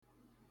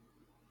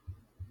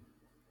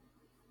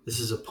This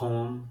is a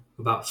poem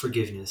about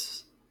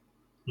forgiveness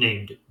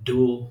named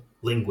Dual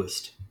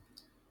Linguist.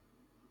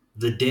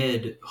 The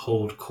dead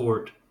hold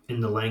court in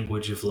the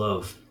language of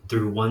love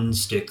through one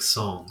stick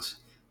songs.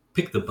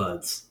 Pick the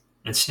buds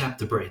and snap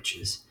the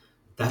branches.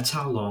 That's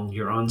how long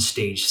you're on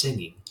stage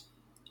singing.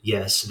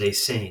 Yes, they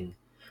sing.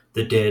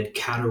 The dead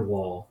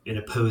caterwaul in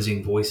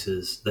opposing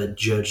voices that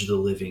judge the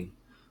living.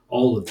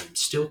 All of them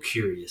still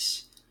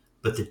curious.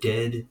 But the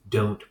dead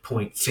don't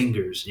point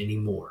fingers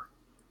anymore.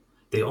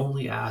 They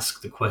only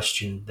ask the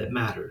question that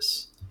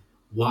matters.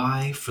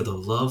 Why, for the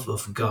love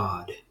of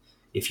God,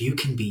 if you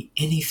can be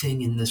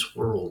anything in this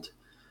world,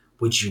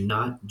 would you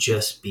not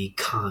just be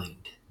kind?